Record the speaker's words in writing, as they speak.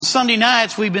Sunday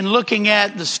nights, we've been looking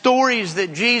at the stories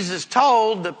that Jesus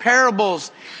told, the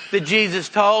parables that Jesus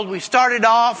told. We started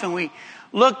off and we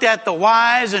looked at the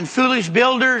wise and foolish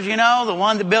builders, the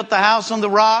one that built the house on the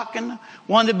rock and the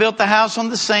one that built the house on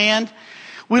the sand.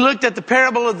 We looked at the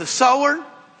parable of the sower,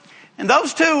 and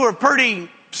those two were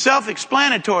pretty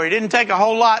self-explanatory. It didn't take a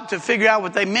whole lot to figure out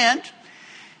what they meant.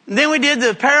 And then we did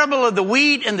the parable of the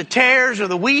wheat and the tares, or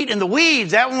the wheat and the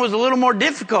weeds. That one was a little more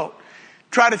difficult.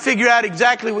 Try to figure out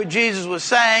exactly what Jesus was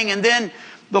saying. And then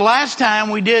the last time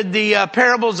we did the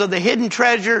parables of the hidden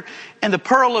treasure and the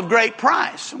pearl of great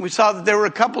price. And we saw that there were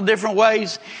a couple different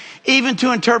ways even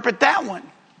to interpret that one.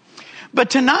 But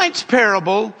tonight's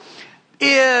parable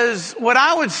is what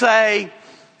I would say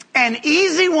an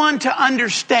easy one to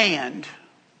understand,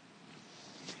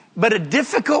 but a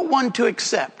difficult one to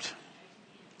accept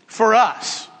for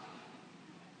us.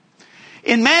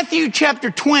 In Matthew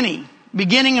chapter 20,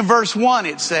 beginning in verse 1,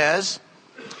 it says,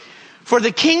 "For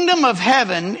the kingdom of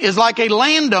heaven is like a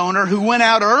landowner who went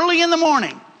out early in the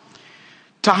morning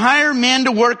to hire men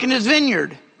to work in his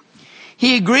vineyard.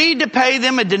 He agreed to pay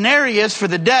them a denarius for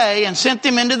the day and sent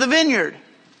them into the vineyard.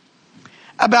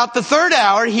 About the third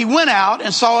hour, he went out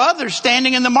and saw others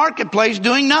standing in the marketplace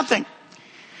doing nothing.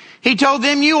 He told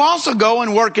them, 'You also go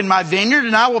and work in my vineyard,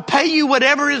 and I will pay you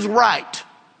whatever is right.'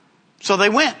 So they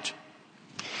went.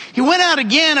 He went out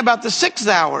again about the 6th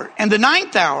hour and the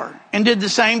 9th hour and did the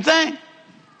same thing.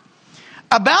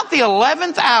 About the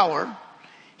 11th hour,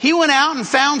 he went out and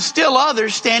found still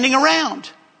others standing around.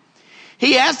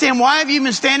 He asked them, 'Why have you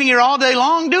been standing here all day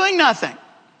long doing nothing?'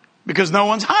 'Because no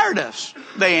one's hired us,'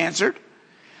 they answered.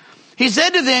 He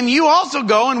said to them, 'You also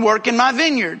go and work in my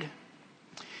vineyard.'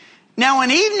 Now when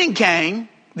evening came,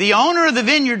 the owner of the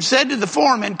vineyard said to the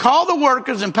foreman, 'Call the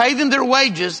workers and pay them their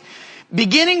wages,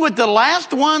 beginning with the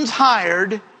last ones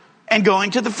hired and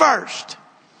going to the first.'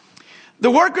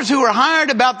 The workers who were hired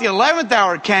about the 11th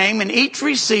hour came, and each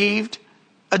received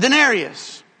a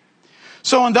denarius.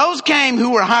 So when those came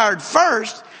who were hired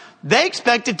first, they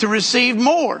expected to receive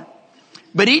more.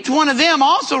 But each one of them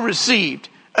also received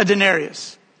a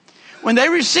denarius. When they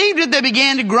received it, they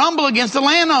began to grumble against the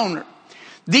landowner.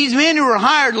 'These men who were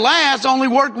hired last only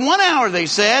worked 1 hour,' they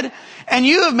said, 'and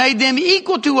you have made them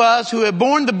equal to us who have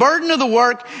borne the burden of the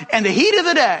work and the heat of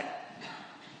the day.'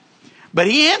 But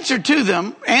he answered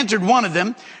one of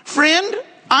them, 'Friend,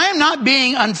 I am not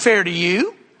being unfair to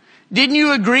you. Didn't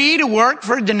you agree to work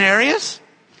for a denarius?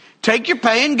 Take your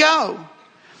pay and go.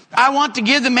 I want to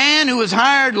give the man who was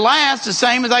hired last the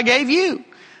same as I gave you.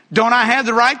 Don't I have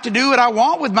the right to do what I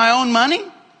want with my own money?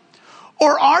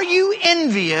 Or are you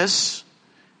envious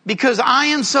because I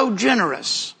am so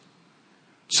generous?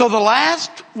 So the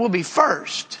last will be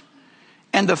first,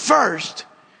 and the first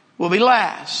will be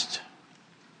last.'"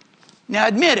 Now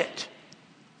admit it.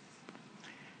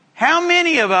 How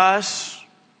many of us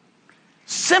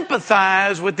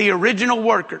sympathize with the original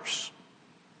workers?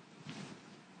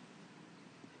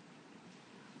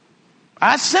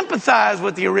 I sympathize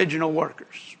with the original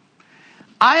workers.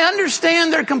 I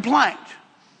understand their complaint.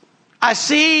 I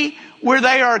see where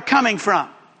they are coming from.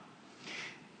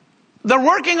 They're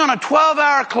working on a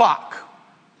 12-hour clock.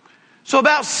 So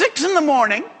about 6 in the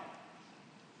morning,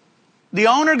 the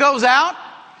owner goes out,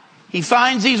 he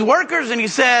finds these workers, and he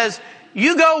says,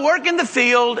 "You go work in the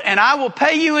field and I will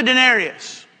pay you a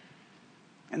denarius."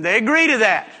 And they agree to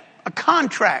that. A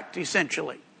contract,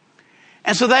 essentially.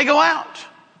 And so they go out.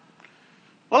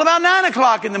 Well, about 9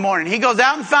 o'clock in the morning, he goes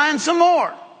out and finds some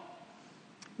more.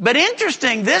 But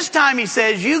interesting, this time he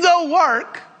says, "You go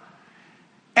work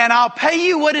and I'll pay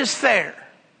you what is fair."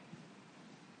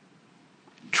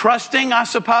 Trusting, I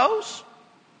suppose,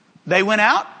 they went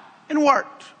out and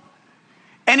worked.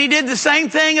 And he did the same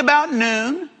thing about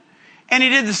noon, and he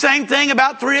did the same thing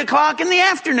about 3 o'clock in the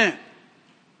afternoon.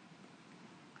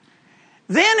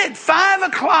 Then at 5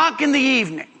 o'clock in the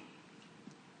evening,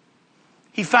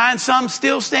 he finds some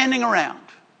still standing around.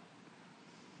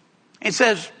 He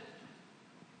says,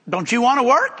 "Don't you want to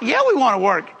work?" "Yeah, we want to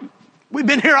work. We've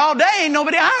been here all day. Ain't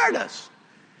nobody hired us."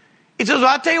 He says, "Well,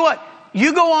 I'll tell you what.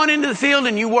 You go on into the field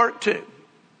and you work too."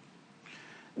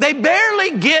 They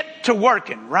barely get to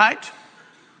working, right?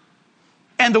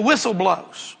 And the whistle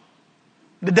blows.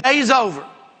 The day is over.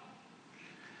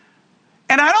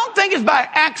 And I don't think it's by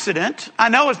accident. I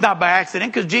know it's not by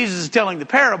accident because Jesus is telling the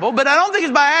parable, but I don't think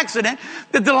it's by accident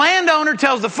that the landowner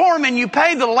tells the foreman, "You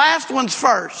pay the last ones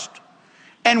first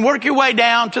and work your way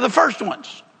down to the first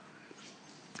ones."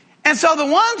 And so the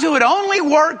ones who had only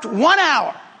worked 1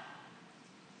 hour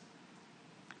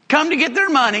come to get their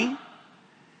money,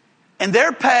 and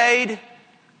they're paid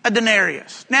a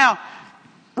denarius. Now,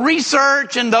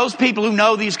 research, and those people who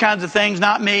know these kinds of things,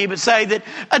 not me, but say that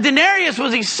a denarius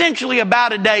was essentially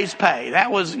about a day's pay.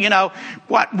 That was,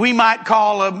 what we might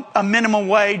call a minimum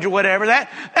wage or whatever. That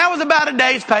was about a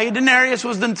day's pay. A denarius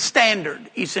was the standard,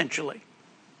 essentially.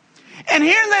 And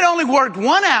here they'd only worked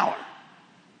 1 hour,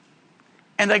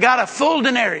 and they got a full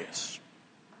denarius.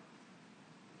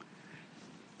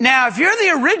 Now, if you're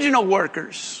the original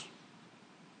workers,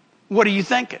 what are you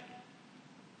thinking?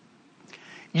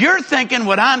 You're thinking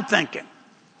what I'm thinking.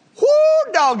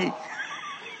 Whoo, doggy.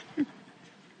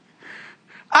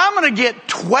 I'm going to get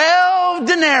 12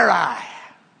 denarii.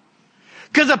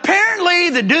 Because apparently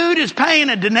the dude is paying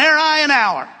a denarii an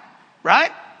hour,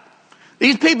 right?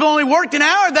 These people only worked an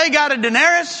hour, they got a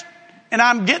denarius. And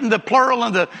I'm getting the plural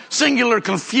and the singular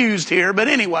confused here, but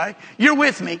anyway, you're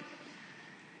with me.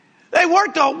 They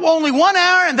worked only 1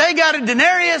 hour and they got a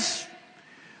denarius.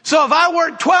 So if I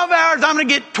work 12 hours, I'm going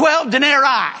to get 12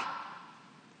 denarii.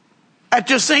 That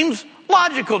just seems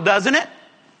logical, doesn't it?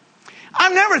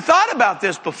 I've never thought about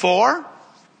this before.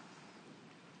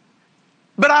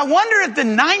 But I wonder if the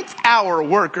 9th hour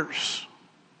workers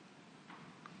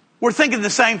were thinking the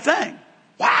same thing.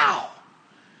 Wow.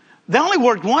 They only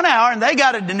worked 1 hour and they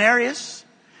got a denarius.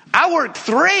 I worked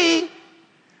 3.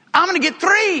 I'm going to get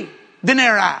 3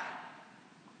 denarii.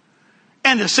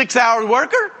 And the 6-hour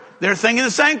worker, they're thinking the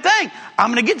same thing.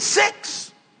 I'm going to get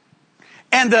 6.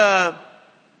 And the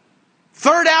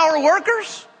 3rd hour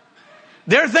workers,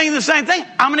 they're thinking the same thing.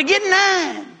 I'm going to get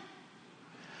 9.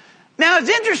 Now, it's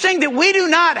interesting that we do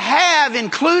not have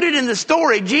included in the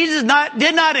story, Jesus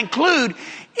did not include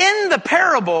in the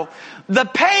parable the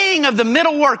paying of the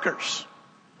middle workers.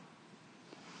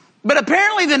 But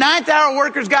apparently the 9th hour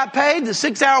workers got paid, the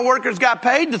 6-hour workers got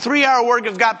paid, the 3-hour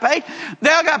workers got paid.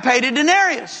 They all got paid a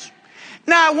denarius.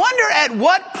 Now, I wonder at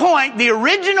what point the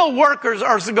original workers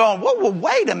are going, whoa,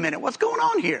 wait a minute, what's going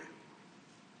on here?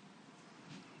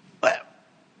 Well,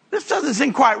 this doesn't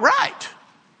seem quite right.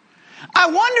 I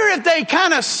wonder if they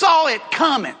kind of saw it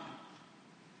coming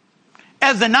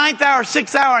as the 9th hour,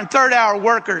 6th-hour, and 3rd-hour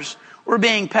workers were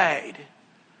being paid.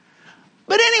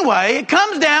 But anyway, it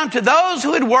comes down to those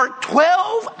who had worked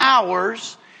 12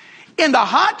 hours in the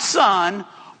hot sun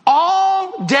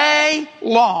all day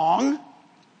long,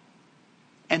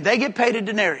 and they get paid a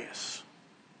denarius.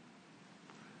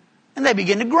 And they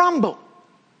begin to grumble.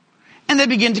 And they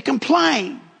begin to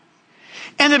complain.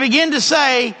 And they begin to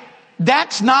say,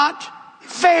 that's not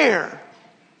fair.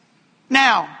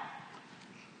 Now,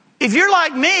 if you're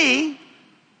like me,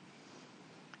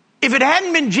 if it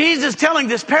hadn't been Jesus telling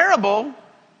this parable,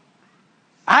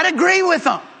 I'd agree with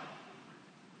them.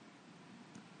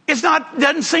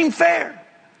 Doesn't seem fair.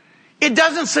 It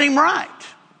doesn't seem right.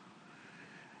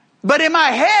 But in my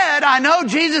head, I know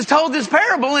Jesus told this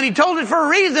parable and he told it for a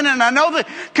reason, and I know the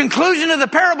conclusion of the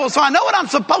parable, so I know what I'm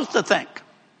supposed to think.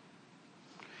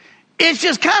 It's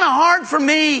just kind of hard for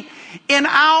me in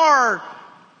our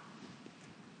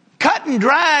cut and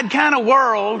dried kind of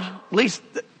world, at least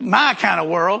my kind of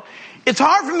world, it's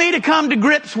hard for me to come to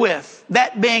grips with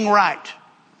that being right.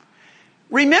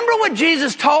 Remember what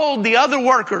Jesus told the other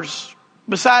workers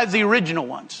besides the original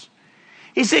ones.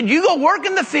 He said, you go work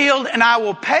in the field and I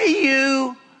will pay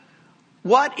you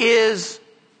what is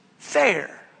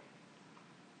fair.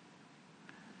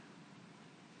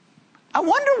 I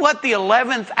wonder what the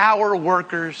 11th hour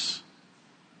workers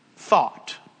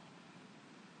thought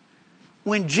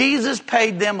when Jesus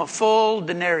paid them a full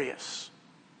denarius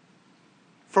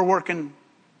for working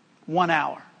 1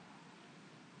 hour.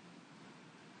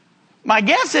 My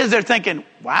guess is they're thinking,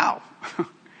 wow,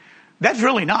 that's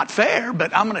really not fair,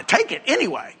 but I'm going to take it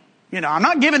anyway. I'm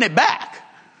not giving it back.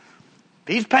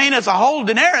 He's paying us a whole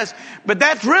denarius, but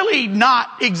that's really not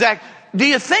exact. Do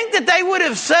you think that they would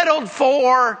have settled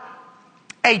for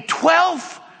a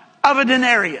 12th of a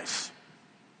denarius?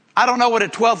 I don't know what a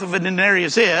 12th of a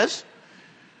denarius is,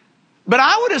 but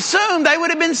I would assume they would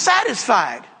have been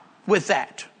satisfied with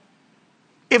that.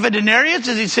 If a denarius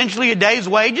is essentially a day's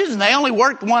wages and they only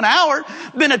worked 1 hour,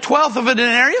 then a 12th of a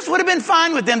denarius would have been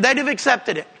fine with them. They'd have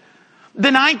accepted it.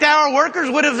 The 9th hour workers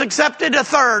would have accepted a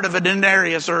 1/3 of a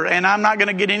denarius, and I'm not going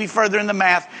to get any further in the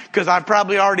math because I've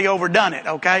probably already overdone it,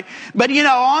 okay? But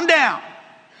on down.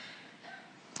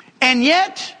 And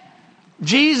yet,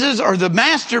 Jesus or the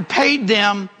master paid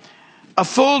them a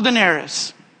full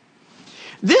denarius.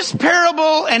 This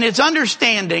parable and its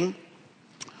understanding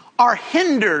are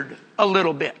hindered a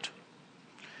little bit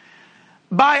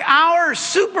by our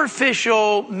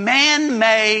superficial,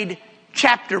 man-made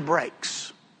chapter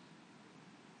breaks.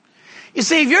 You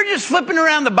see, if you're just flipping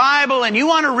around the Bible and you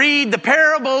want to read the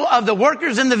parable of the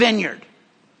workers in the vineyard,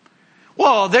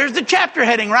 Well, there's the chapter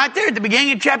heading right there at the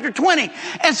beginning of chapter 20.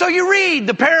 And so you read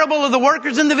the parable of the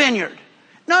workers in the vineyard.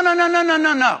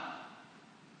 No.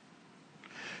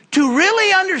 To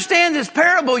really understand this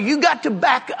parable, you got to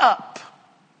back up.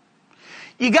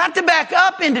 You got to back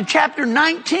up into chapter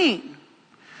 19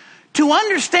 to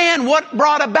understand what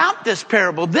brought about this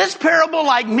parable. This parable,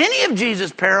 like many of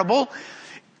Jesus' parables,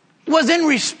 was in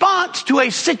response to a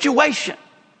situation.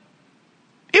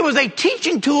 It was a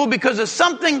teaching tool because of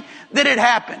something that had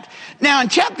happened. Now in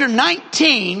chapter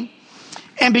 19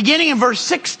 and beginning in verse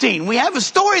 16, we have a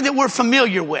story that we're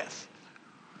familiar with.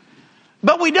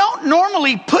 But we don't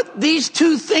normally put these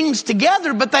two things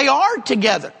together, but they are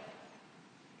together.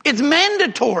 It's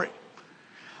mandatory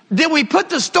that we put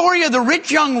the story of the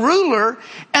rich young ruler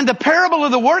and the parable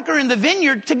of the worker in the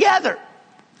vineyard together.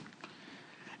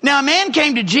 Now a man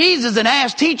came to Jesus and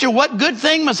asked, "Teacher, what good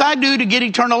thing must I do to get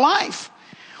eternal life?"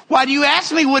 "Why do you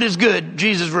ask me what is good?"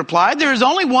 Jesus replied. "There is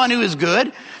only one who is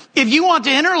good. If you want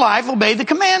to enter life, obey the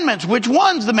commandments." "Which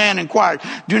ones?" the man inquired.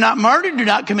 "Do not murder, do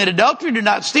not commit adultery, do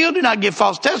not steal, do not give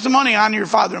false testimony, honor your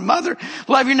father and mother,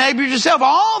 love your neighbor as yourself.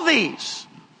 All these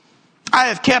I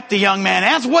have kept," the young man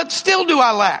asked. "What still do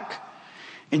I lack?"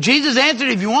 And Jesus answered,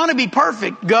 "If you want to be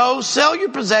perfect, go sell your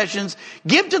possessions,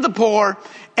 give to the poor,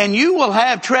 and you will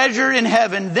have treasure in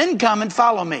heaven. Then come and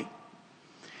follow me."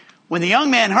 When the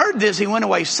young man heard this, he went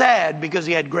away sad because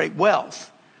he had great wealth.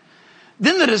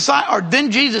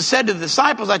 Then Jesus said to the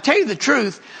disciples, "I tell you the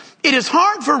truth, it is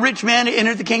hard for a rich man to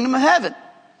enter the kingdom of heaven.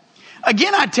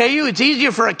 Again, I tell you, it's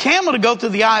easier for a camel to go through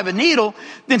the eye of a needle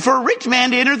than for a rich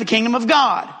man to enter the kingdom of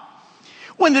God."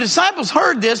 When the disciples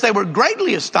heard this, they were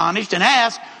greatly astonished and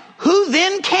asked, "Who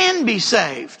then can be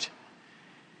saved?"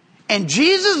 And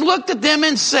Jesus looked at them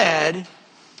and said,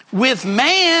 "With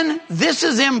man, this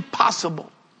is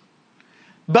impossible.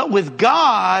 But with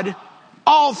God,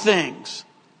 all things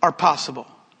are possible."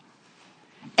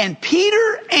 And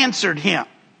Peter answered him,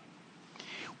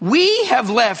 "We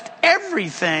have left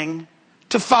everything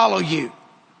to follow you.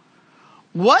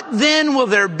 What then will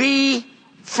there be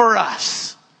for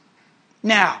us?"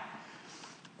 Now,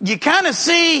 you kind of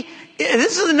see,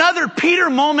 this is another Peter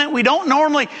moment. We don't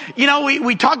normally,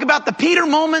 we talk about the Peter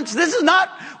moments. This is not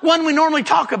one we normally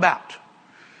talk about.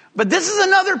 But this is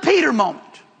another Peter moment.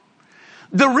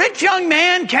 The rich young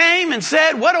man came and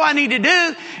said, "What do I need to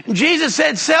do?" And Jesus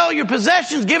said, "Sell your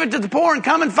possessions, give it to the poor, and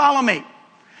come and follow me."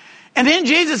 And then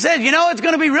Jesus said, it's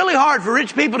going to be really hard for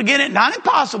rich people to get in. Not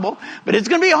impossible, but it's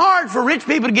going to be hard for rich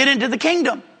people to get into the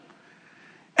kingdom.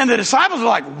 And the disciples were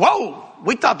like, "Whoa,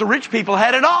 we thought the rich people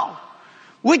had it all.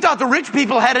 We thought the rich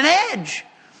people had an edge.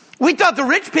 We thought the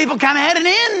rich people kind of had an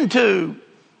end to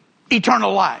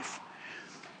eternal life.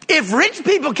 If rich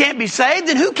people can't be saved,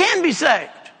 then who can be saved?"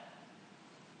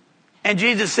 And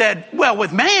Jesus said, "Well,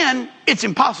 with man, it's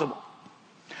impossible.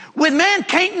 With man,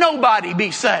 can't nobody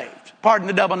be saved." Pardon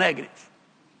the double negative.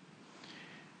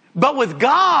 "But with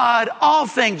God, all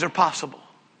things are possible."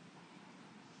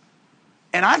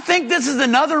 And I think this is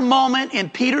another moment in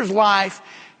Peter's life,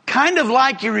 kind of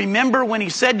like you remember when he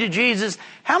said to Jesus,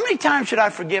 "How many times should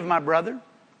I forgive my brother?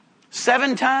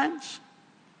 7 times?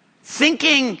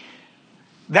 Thinking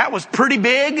that was pretty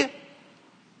big.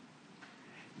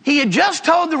 He had just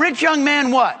told the rich young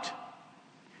man what?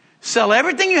 "Sell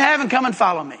everything you have and come and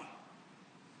follow me."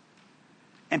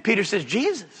 And Peter says,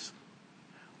 "Jesus,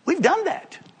 we've done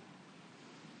that.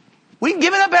 We've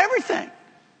given up everything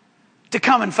to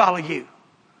come and follow you.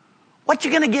 What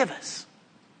you going to give us?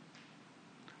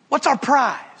 What's our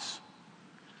prize?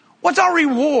 What's our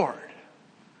reward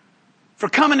for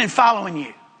coming and following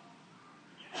you?"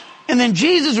 And then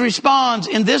Jesus responds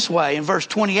in this way in verse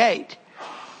 28.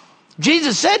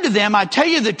 Jesus said to them, "I tell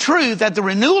you the truth, at the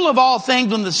renewal of all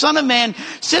things, when the Son of Man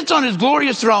sits on his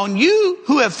glorious throne, you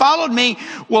who have followed me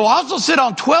will also sit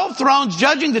on 12 thrones,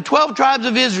 judging the 12 tribes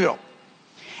of Israel.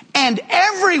 And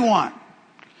everyone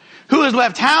who has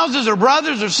left houses or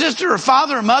brothers or sister or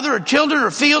father or mother or children or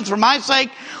fields for my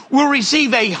sake will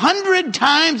receive 100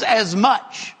 times as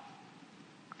much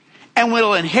and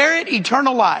will inherit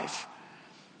eternal life.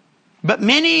 But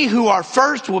many who are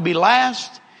first will be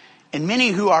last, and many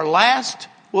who are last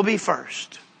will be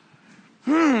first."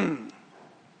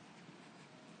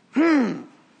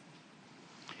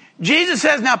 Jesus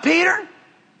says, "Now Peter,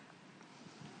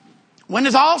 when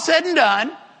it's all said and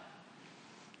done,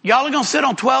 y'all are going to sit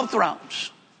on 12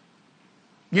 thrones.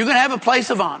 You're going to have a place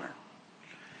of honor.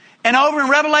 And over in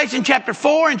Revelation chapter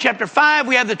 4 and chapter 5,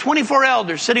 we have the 24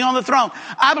 elders sitting on the throne.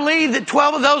 I believe that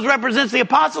 12 of those represents the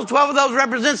apostles, 12 of those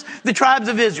represents the tribes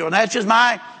of Israel. And that's just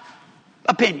my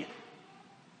opinion.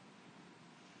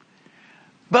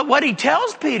 But what he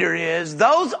tells Peter is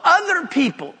those other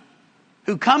people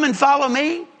who come and follow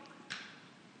me,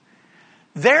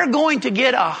 they're going to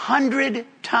get 100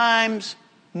 times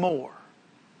more.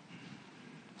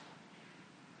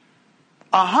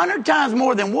 100 times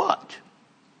more than what?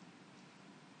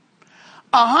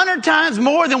 100 times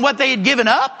more than what they had given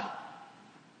up?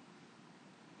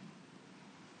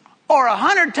 Or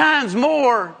 100 times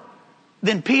more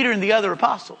than Peter and the other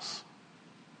apostles?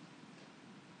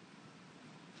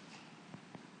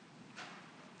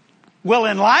 Well,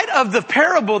 in light of the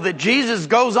parable that Jesus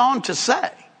goes on to say,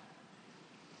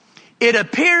 it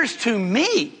appears to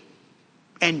me,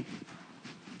 and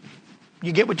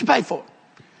you get what you pay for,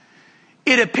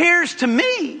 it appears to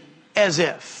me as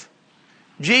if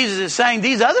Jesus is saying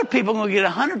these other people are going to get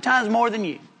 100 times more than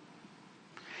you.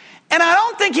 And I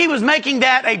don't think he was making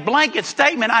that a blanket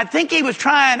statement. I think he was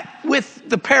trying, with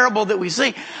the parable that we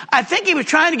see, I think he was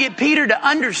trying to get Peter to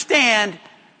understand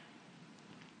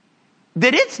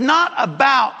that it's not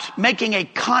about making a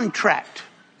contract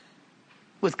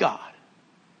with God.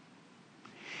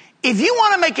 If you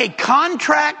want to make a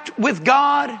contract with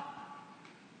God,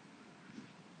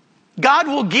 God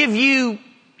will give you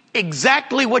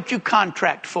exactly what you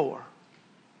contract for.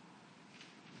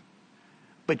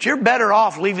 But you're better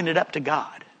off leaving it up to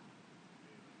God.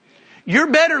 You're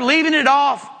better leaving it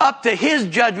off up to His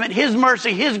judgment, His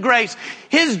mercy, His grace,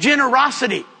 His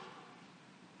generosity.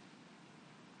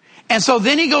 And so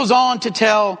then he goes on to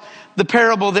tell the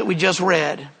parable that we just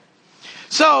read.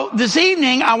 So this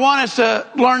evening, I want us to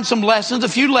learn some lessons, a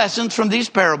few lessons from these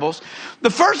parables. The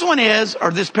first one is,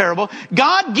 or this parable,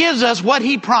 God gives us what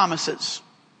He promises.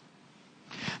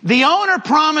 The owner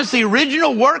promised the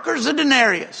original workers a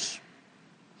denarius.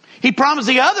 He promised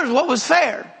the others what was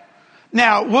fair.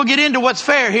 Now, we'll get into what's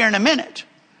fair here in a minute.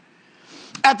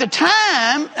 At the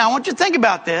time, I want you to think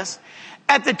about this.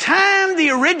 At the time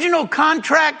the original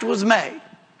contract was made,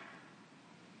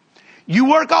 you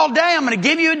work all day, I'm going to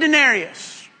give you a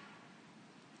denarius.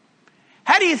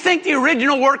 How do you think the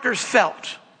original workers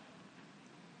felt?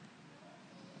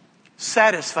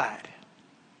 Satisfied.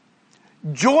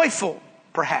 Joyful,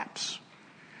 perhaps.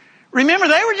 Remember,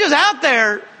 they were just out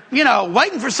there,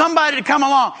 waiting for somebody to come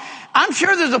along. I'm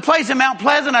sure there's a place in Mount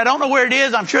Pleasant. I don't know where it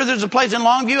is. I'm sure there's a place in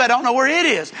Longview. I don't know where it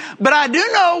is. But I do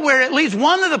know where at least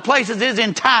one of the places is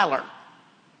in Tyler,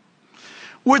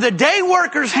 where the day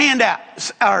workers hang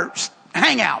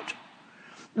out.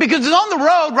 Because it's on the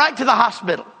road right to the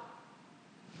hospital.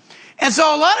 And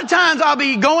so a lot of times I'll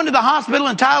be going to the hospital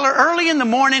in Tyler early in the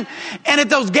morning, and at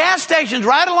those gas stations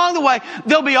right along the way,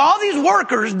 there'll be all these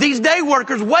workers, these day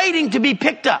workers, waiting to be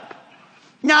picked up.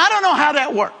 Now, I don't know how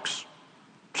that works.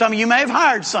 Some of you may have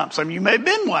hired some of you may have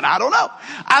been one. I don't know.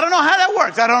 I don't know how that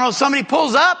works. I don't know if somebody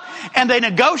pulls up and they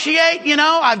negotiate,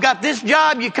 I've got this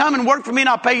job, you come and work for me and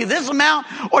I'll pay you this amount,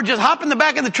 or just hop in the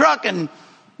back of the truck and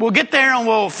we'll get there and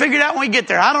we'll figure it out when we get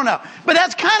there. I don't know. But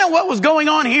that's kind of what was going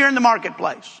on here in the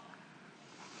marketplace.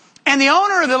 And the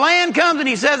owner of the land comes and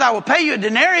he says, I will pay you a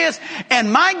denarius.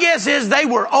 And my guess is they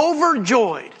were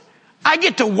overjoyed. I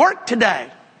get to work today.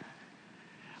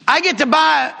 I get to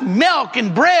buy milk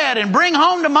and bread and bring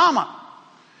home to mama.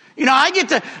 I get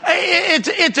to,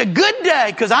 it's a good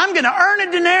day because I'm going to earn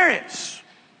a denarius.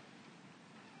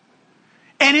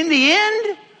 And in the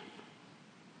end,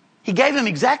 he gave them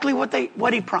exactly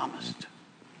what he promised.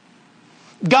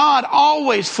 God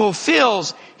always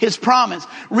fulfills His promise.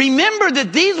 Remember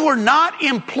that these were not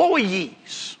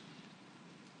employees.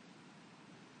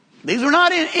 These were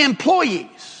not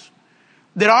employees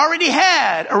that already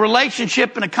had a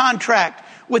relationship and a contract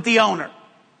with the owner.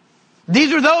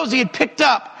 These are those he had picked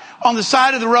up on the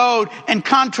side of the road and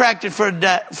contracted for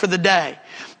the day.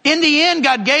 In the end,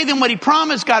 God gave them what He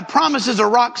promised. God promises are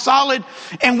rock solid,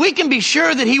 and we can be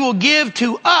sure that He will give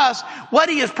to us what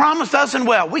He has promised us, and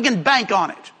we can bank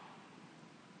on it.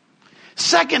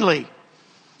 Secondly,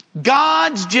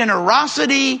 God's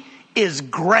generosity is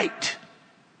great.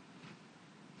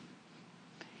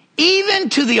 Even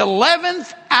to the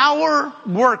 11th hour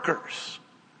workers,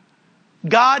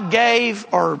 God gave,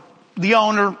 or the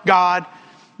owner, God,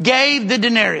 gave the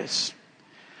denarius.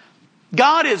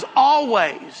 God is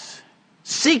always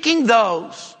seeking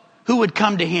those who would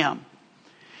come to Him.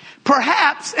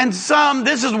 Perhaps, and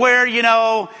this is where,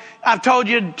 I've told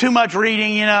you too much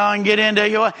reading, and get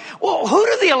into, well, who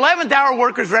do the 11th hour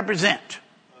workers represent?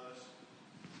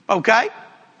 Okay?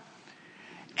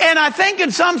 And I think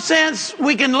in some sense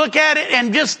we can look at it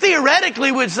and just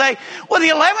theoretically would say, well,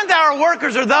 the 11th hour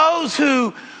workers are those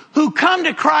who come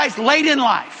to Christ late in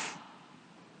life.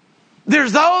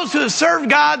 There's those who have served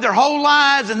God their whole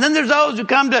lives, and then there's those who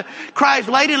come to Christ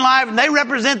late in life, and they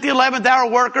represent the 11th hour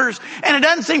workers. And it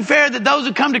doesn't seem fair that those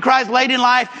who come to Christ late in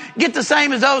life get the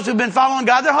same as those who've been following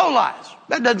God their whole lives.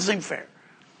 That doesn't seem fair.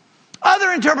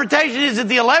 Other interpretation is that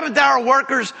the 11th hour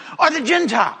workers are the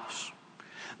Gentiles.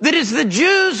 That it's the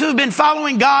Jews who've been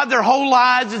following God their whole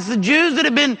lives. It's the Jews that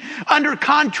have been under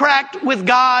contract with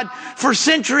God for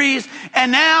centuries.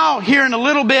 And now, here in a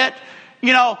little bit,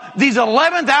 these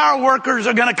 11th hour workers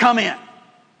are going to come in.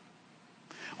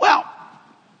 Well,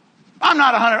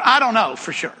 I don't know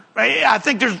for sure. I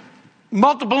think there's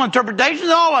multiple interpretations.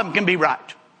 All of them can be right.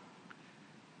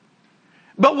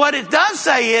 But what it does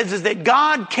say is that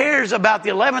God cares about the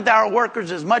 11th hour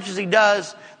workers as much as he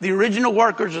does the original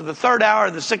workers or the 3rd hour,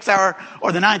 the 6th hour,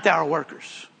 or the 9th hour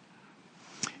workers.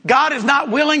 God is not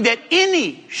willing that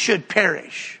any should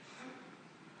perish,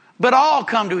 but all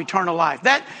come to eternal life.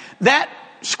 That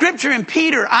scripture in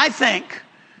Peter, I think,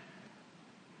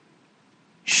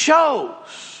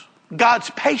 shows God's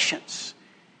patience.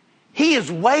 He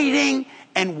is waiting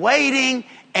and waiting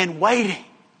and waiting.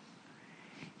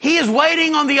 He is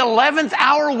waiting on the 11th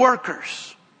hour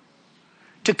workers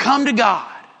to come to God.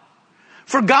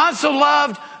 For God so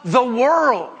loved the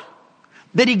world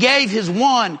that he gave his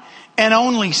one and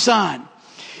only Son.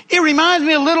 It reminds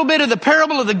me a little bit of the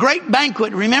parable of the great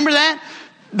banquet. Remember that?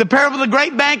 The parable of the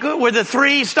great banquet where the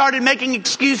 3 started making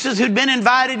excuses who'd been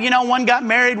invited. One got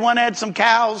married, one had some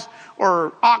cows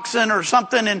or oxen or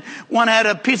something, and one had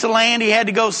a piece of land he had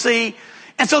to go see.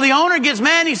 And so the owner gets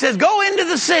mad and he says, go into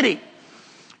the city.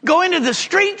 Go into the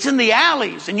streets and the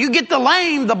alleys, and you get the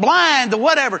lame, the blind, the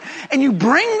whatever, and you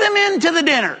bring them into the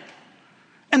dinner.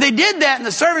 And they did that, and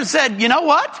the servant said, you know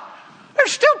what?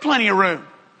 There's still plenty of room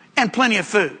and plenty of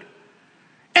food.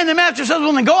 And the master says,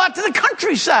 well, then go out to the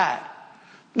countryside.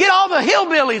 Get all the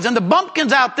hillbillies and the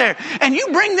bumpkins out there, and you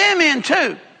bring them in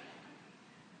too.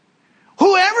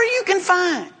 Whoever you can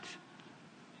find.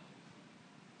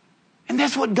 And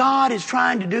that's what God is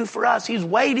trying to do for us. He's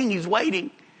waiting, he's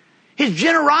waiting. His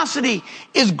generosity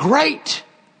is great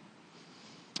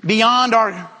beyond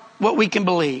what we can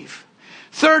believe.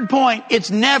 Third point, it's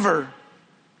never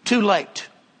too late.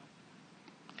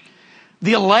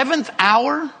 The 11th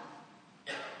hour,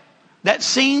 that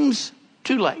seems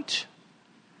too late.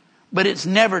 But it's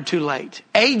never too late.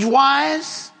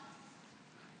 Age-wise,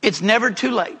 it's never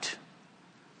too late.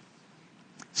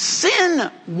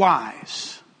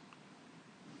 Sin-wise,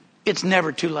 it's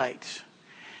never too late.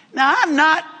 Now, I've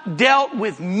not dealt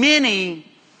with many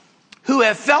who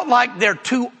have felt like they're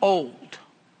too old.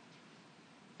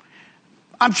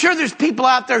 I'm sure there's people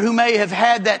out there who may have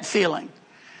had that feeling.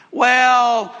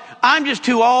 Well, I'm just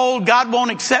too old. God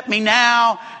won't accept me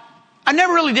now. I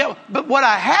never really dealt with, but what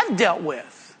I have dealt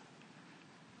with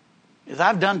is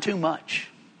I've done too much.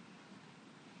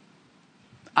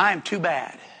 I am too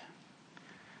bad.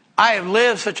 I have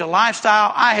lived such a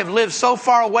lifestyle. I have lived so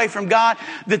far away from God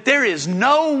that there is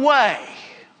no way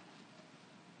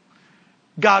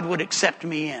God would accept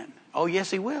me in. Oh,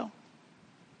 yes, he will.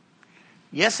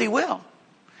 Yes, he will.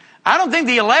 I don't think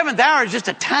the 11th hour is just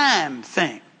a time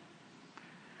thing.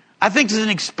 I think it's an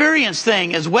experience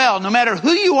thing as well. No matter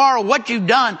who you are or what you've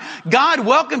done, God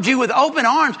welcomes you with open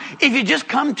arms if you just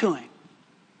come to him.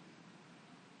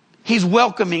 He's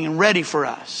welcoming and ready for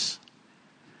us.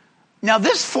 Now,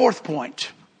 this fourth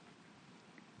point,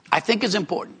 I think is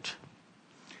important.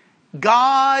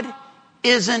 God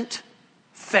isn't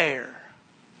fair.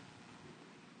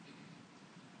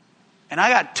 And I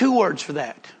got 2 words for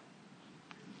that.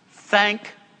 Thank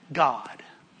God.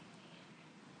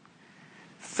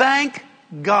 Thank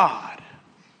God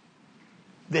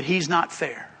that he's not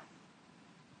fair.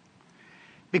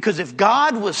 Because if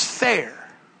God was fair,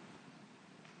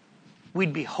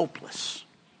 we'd be hopeless.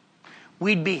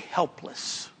 We'd be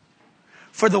helpless.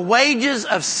 For the wages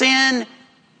of sin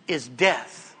is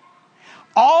death.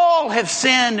 All have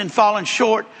sinned and fallen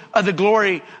short of the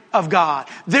glory of God.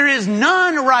 There is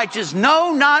none righteous,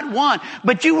 no, not one.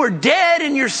 But you were dead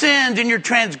in your sins and your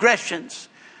transgressions.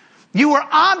 You were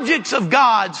objects of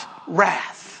God's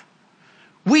wrath.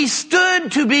 We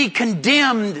stood to be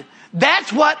condemned.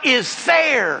 That's what is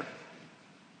fair.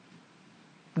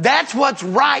 That's what's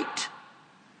right.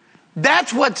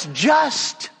 That's what's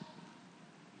just.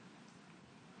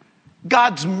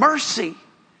 God's mercy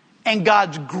and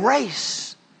God's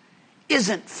grace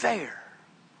isn't fair.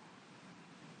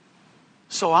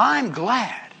 So I'm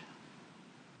glad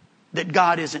that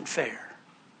God isn't fair.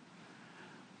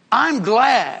 I'm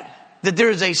glad that there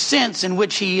is a sense in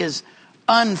which he is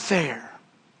unfair.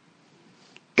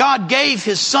 God gave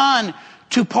his Son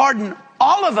to pardon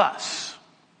all of us,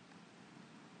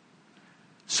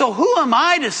 So who am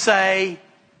I to say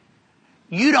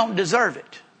you don't deserve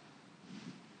it?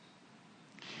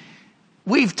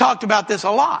 We've talked about this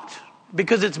a lot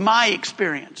because it's my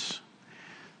experience.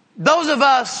 Those of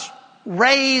us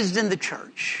raised in the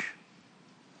church,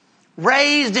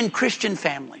 raised in Christian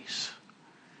families,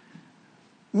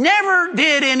 never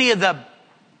did any of the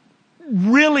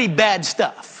really bad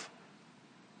stuff.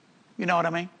 You know what I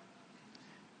mean?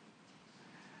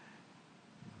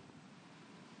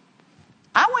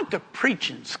 I went to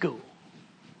preaching school.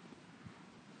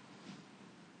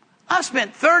 I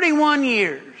spent 31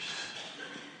 years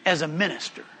as a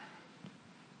minister.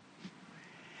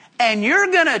 And you're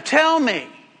going to tell me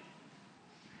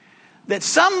that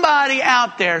somebody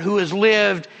out there who has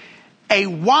lived a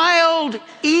wild,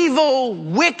 evil,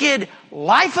 wicked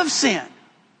life of sin,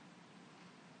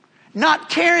 not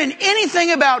caring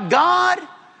anything about God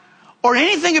or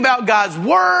anything about God's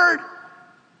Word,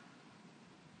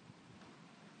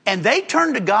 and they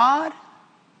turn to God,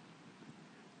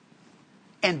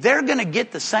 and they're going to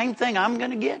get the same thing I'm going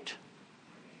to get?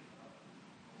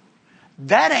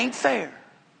 That ain't fair.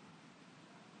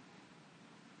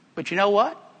 But you know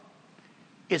what?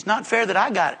 It's not fair that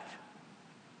I got it.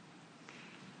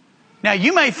 Now,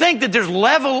 you may think that there's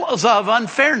levels of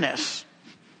unfairness.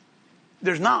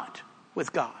 There's not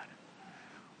with God.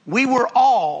 We were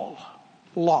all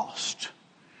lost.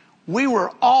 We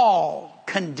were all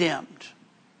condemned.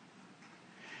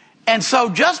 And so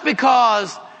just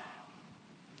because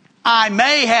I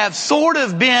may have sort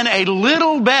of been a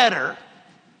little better,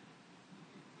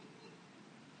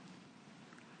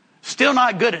 still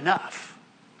not good enough.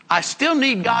 I still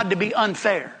need God to be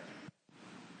unfair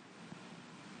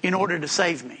in order to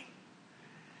save me.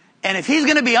 And if He's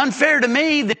going to be unfair to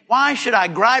me, then why should I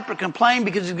gripe or complain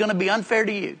because He's going to be unfair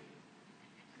to you?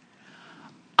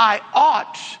 I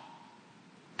ought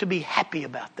to be happy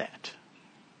about that.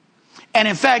 And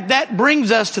in fact, that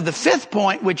brings us to the fifth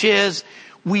point, which is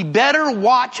we better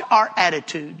watch our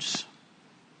attitudes.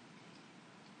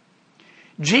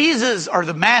 Jesus, or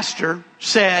the Master,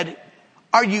 said,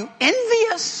 "Are you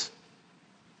envious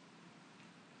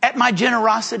at my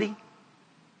generosity?"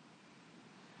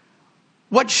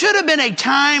 What should have been a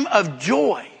time of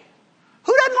joy.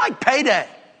 Who doesn't like payday?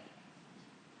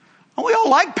 Don't we all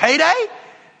like payday?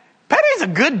 Payday's a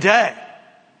good day.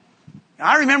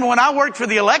 I remember when I worked for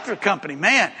the electric company,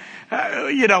 man,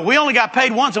 we only got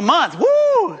paid once a month.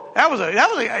 Woo! That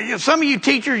was some of you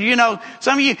teachers,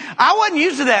 some of you, I wasn't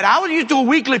used to that. I was used to a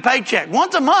weekly paycheck,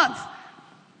 once a month.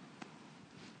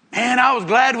 Man, I was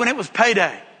glad when it was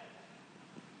payday.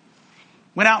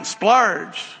 Went out and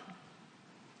splurged.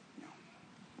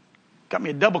 Got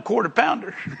me a double quarter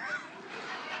pounder.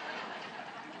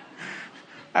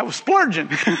 I was splurging.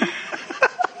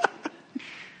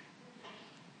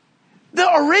 The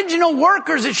original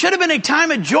workers, it should have been a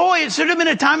time of joy. It should have been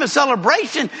a time of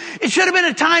celebration. It should have been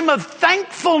a time of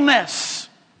thankfulness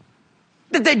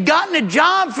that they'd gotten a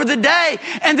job for the day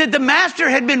and that the Master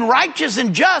had been righteous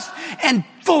and just and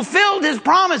fulfilled His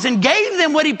promise and gave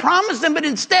them what He promised them. But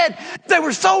instead, they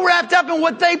were so wrapped up in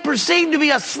what they perceived to be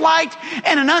a slight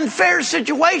and an unfair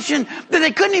situation that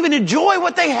they couldn't even enjoy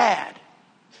what they had.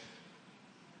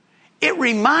 It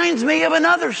reminds me of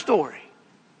another story.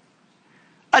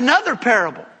 Another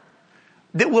parable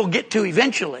that we'll get to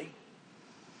eventually.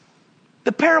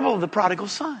 The parable of the prodigal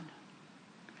son.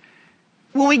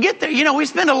 When we get there, we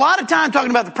spend a lot of time talking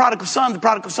about the prodigal son, the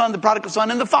prodigal son, the prodigal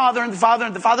son, and the father, and the father,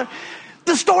 and the father.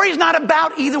 The story is not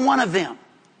about either one of them.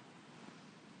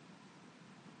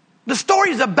 The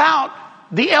story is about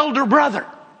the elder brother.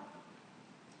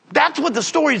 That's what the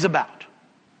story is about.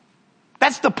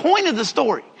 That's the point of the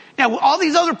story. Now, all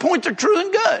these other points are true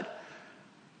and good.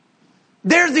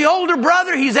 There's the older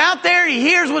brother. He's out there. He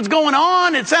hears what's going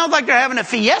on. It sounds like they're having a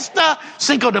fiesta.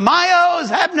 Cinco de Mayo is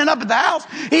happening up at the house.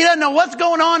 He doesn't know what's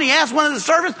going on. He asks one of the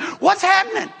servants, "What's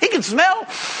happening?" He can smell,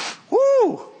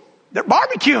 they're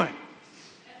barbecuing.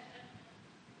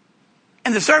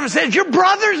 And the servant says, "Your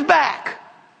brother's back.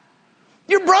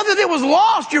 Your brother that was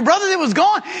lost, your brother that was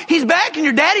gone, he's back and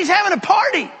your daddy's having a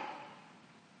party."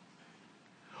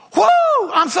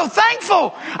 Whoo! I'm so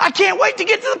thankful. I can't wait to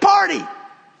get to the party.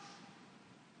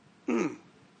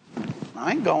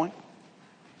 I ain't going.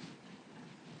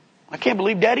 I can't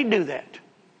believe Daddy'd do that.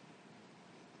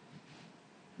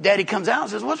 Daddy comes out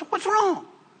and says, "What's wrong?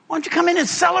 Why don't you come in and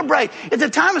celebrate? It's a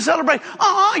time of celebration."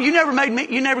 You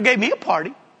never gave me a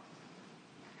party.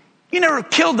 You never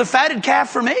killed the fatted calf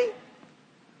for me.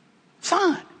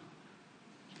 Son,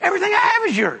 everything I have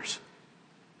is yours.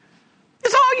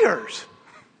 It's all yours.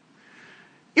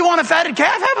 You want a fatted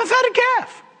calf? Have a fatted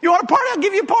calf. You want a party? I'll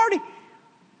give you a party.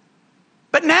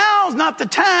 But now's not the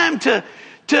time to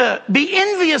be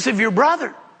envious of your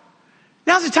brother.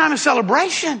 Now's the time of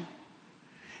celebration.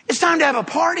 It's time to have a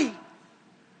party.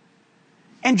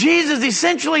 And Jesus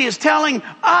essentially is telling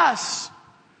us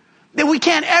that we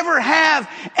can't ever have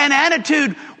an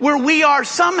attitude where we are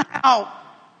somehow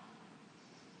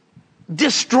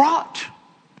distraught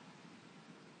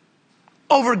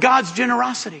over God's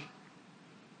generosity.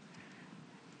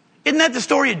 Isn't that the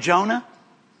story of Jonah?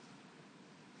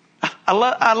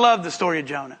 I love the story of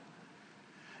Jonah.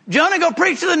 Jonah, go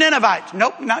preach to the Ninevites.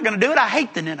 Nope, not going to do it. I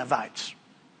hate the Ninevites.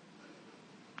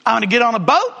 I'm going to get on a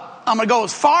boat. I'm going to go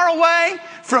as far away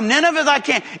from Nineveh as I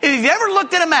can. If you've ever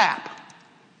looked at a map,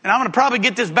 and I'm going to probably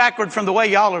get this backward from the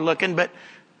way y'all are looking, but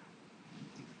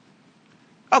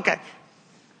okay.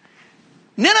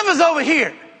 Nineveh's over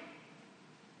here.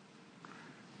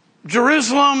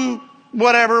 Jerusalem,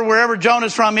 whatever, wherever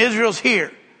Jonah's from, Israel's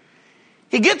here.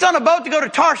 He gets on a boat to go to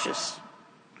Tarshish.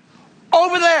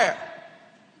 Over there.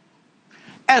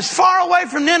 As far away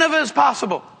from Nineveh as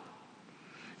possible.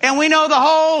 And we know the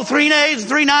whole 3 days,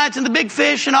 3 nights, and the big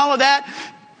fish and all of that.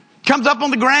 Comes up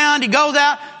on the ground, he goes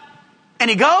out, and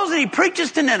he goes and he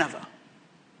preaches to Nineveh.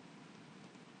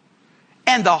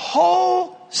 And the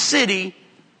whole city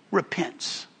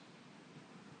repents.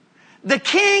 The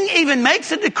king even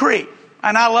makes a decree,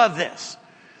 and I love this.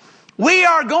 We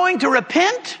are going to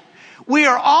repent. We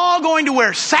are all going to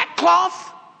wear sackcloth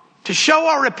to show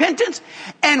our repentance.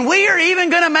 And we are even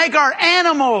going to make our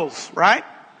animals, right?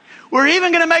 We're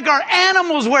even going to make our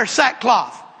animals wear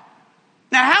sackcloth.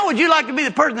 Now, how would you like to be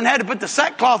the person that had to put the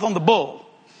sackcloth on the bull?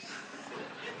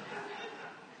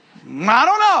 I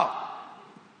don't know.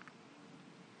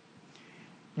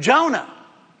 Jonah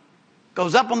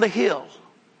goes up on the hill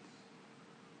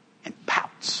and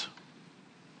pouts.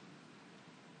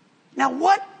 Now,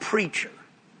 what preacher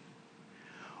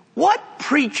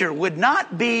would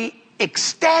not be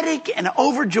ecstatic and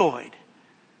overjoyed?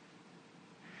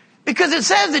 Because it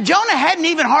says that Jonah hadn't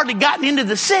even hardly gotten into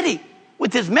the city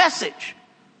with his message.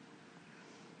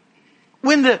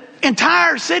 When the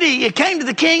entire city, it came to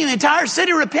the king and the entire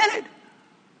city repented.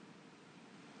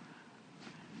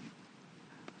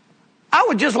 I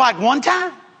would just like one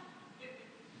time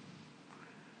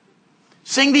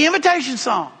sing the invitation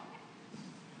song.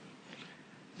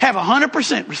 Have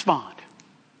 100% respond.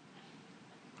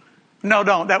 No,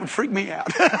 don't. That would freak me out.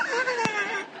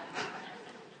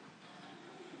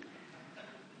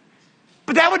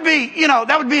 But that would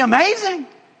be amazing.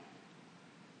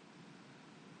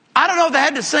 I don't know if they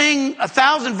had to sing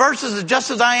 1,000 verses of Just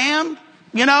As I Am,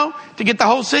 to get the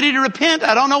whole city to repent.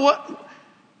 I don't know what.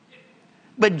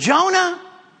 But Jonah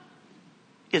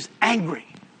is angry.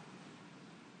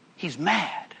 He's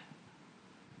mad.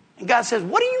 And God says,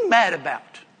 what are you mad about?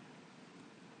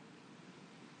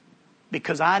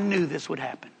 Because I knew this would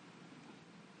happen.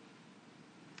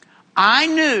 I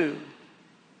knew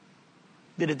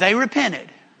that if they repented,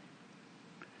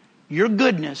 your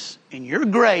goodness and your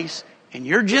grace and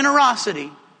your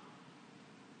generosity,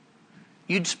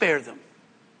 you'd spare them.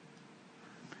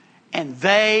 And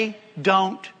they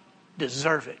don't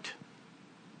deserve it.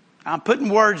 I'm putting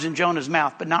words in Jonah's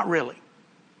mouth, but not really.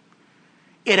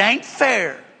 It ain't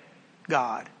fair,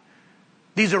 God.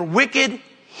 These are wicked,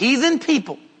 heathen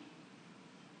people.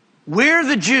 We're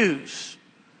the Jews.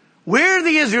 We're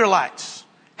the Israelites.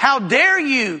 How dare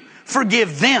you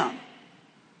forgive them?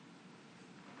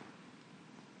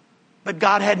 But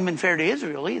God hadn't been fair to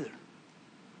Israel either.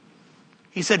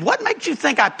 He said, what makes you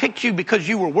think I picked you because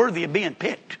you were worthy of being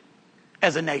picked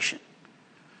as a nation?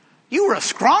 You were a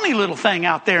scrawny little thing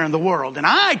out there in the world, and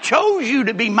I chose you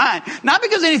to be mine. Not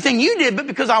because of anything you did, but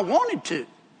because I wanted to.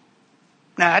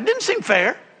 Now, that didn't seem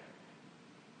fair,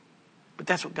 but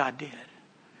that's what God did.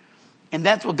 And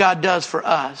that's what God does for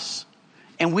us.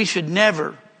 And we should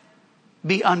never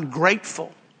be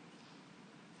ungrateful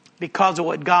because of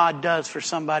what God does for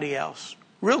somebody else.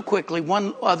 Real quickly,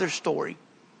 one other story.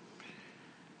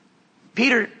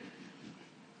 Peter,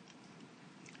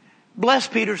 bless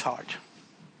Peter's heart.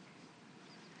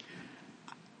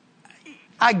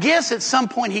 I guess at some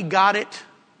point he got it.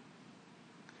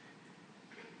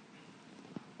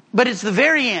 But it's the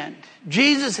very end.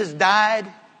 Jesus has died.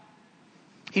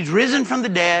 He's risen from the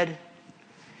dead.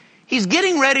 He's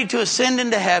getting ready to ascend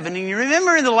into heaven. And you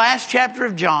remember in the last chapter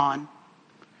of John,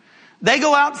 they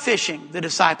go out fishing, the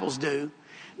disciples do.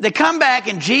 They come back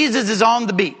and Jesus is on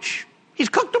the beach. He's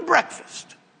cooked them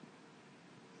breakfast.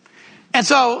 And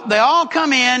so they all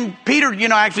come in. Peter,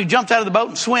 actually jumps out of the boat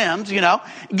and swims,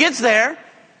 gets there.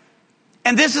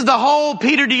 And this is the whole,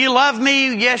 Peter, do you love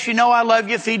me? Yes, I love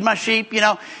you. Feed my sheep.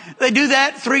 They do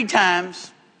that 3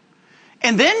 times.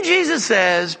 And then Jesus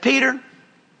says, Peter,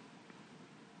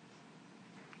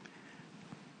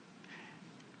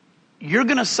 you're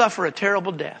going to suffer a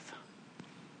terrible death.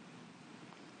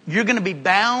 You're going to be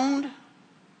bound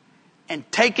and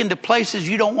taken to places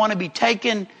you don't want to be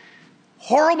taken.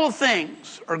 Horrible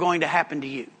things are going to happen to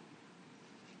you.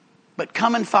 But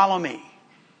come and follow me.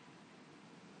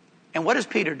 And what does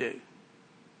Peter do?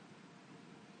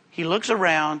 He looks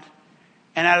around,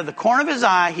 and out of the corner of his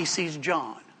eye, he sees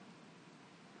John.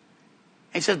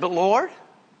 He says, but Lord,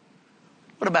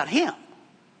 what about him?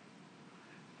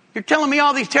 You're telling me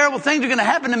all these terrible things are going to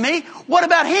happen to me? What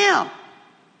about him?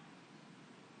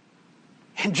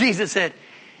 And Jesus said,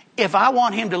 if I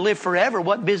want him to live forever,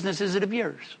 what business is it of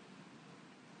yours?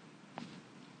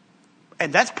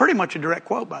 And that's pretty much a direct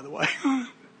quote, by the way.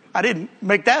 I didn't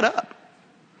make that up.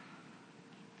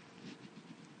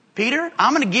 Peter,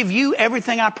 I'm going to give you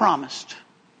everything I promised.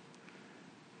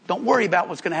 Don't worry about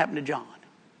what's going to happen to John.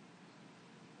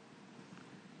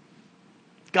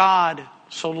 God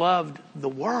so loved the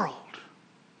world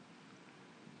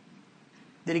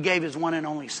that he gave his one and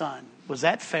only son. Was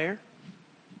that fair?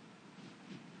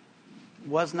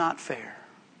 Was not fair.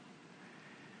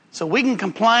 So we can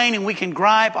complain and we can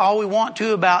gripe all we want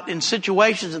to about in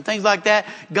situations and things like that,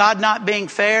 God not being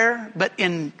fair, but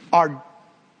in our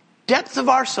depths of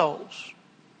our souls,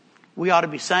 we ought to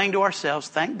be saying to ourselves,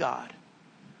 thank God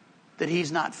that he's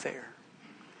not fair.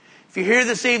 If you're here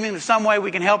this evening in some way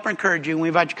we can help or encourage you, we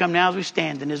invite you to come now as we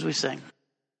stand and as we sing.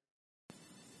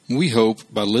 We hope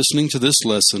by listening to this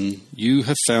lesson, you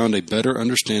have found a better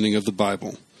understanding of the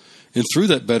Bible. And through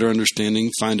that better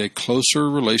understanding, find a closer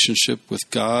relationship with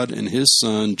God and his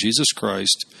Son, Jesus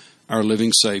Christ, our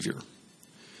living Savior.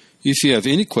 If you have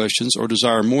any questions or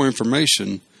desire more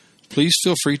information, please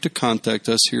feel free to contact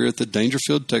us here at the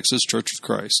Dangerfield, Texas Church of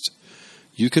Christ.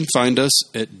 You can find us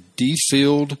at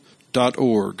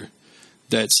dfield.org.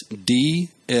 That's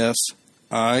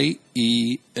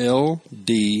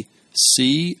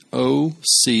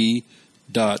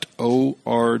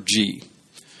DFIELDCOC.org.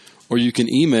 Or you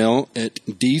can email at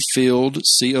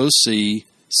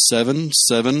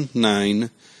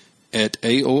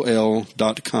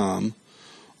dfieldcoc779@aol.com.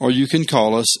 Or you can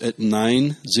call us at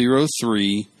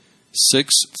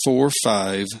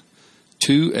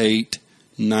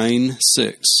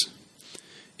 903-645-2896.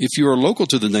 If you are local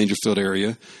to the Dangerfield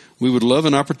area, we would love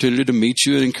an opportunity to meet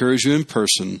you and encourage you in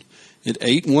person at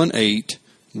 818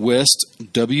 West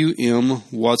W.M.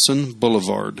 Watson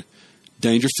Boulevard,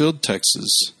 Dangerfield,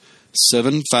 Texas,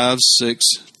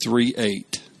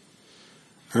 75638.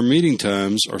 Our meeting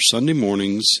times are Sunday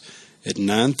mornings at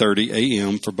 9:30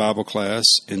 a.m. for Bible class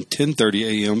and 10:30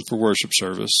 a.m. for worship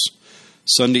service,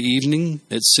 Sunday evening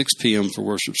at 6 p.m. for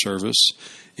worship service,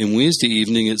 and Wednesday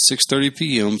evening at 6:30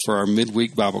 p.m. for our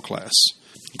midweek Bible class.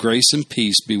 Grace and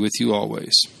peace be with you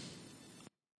always.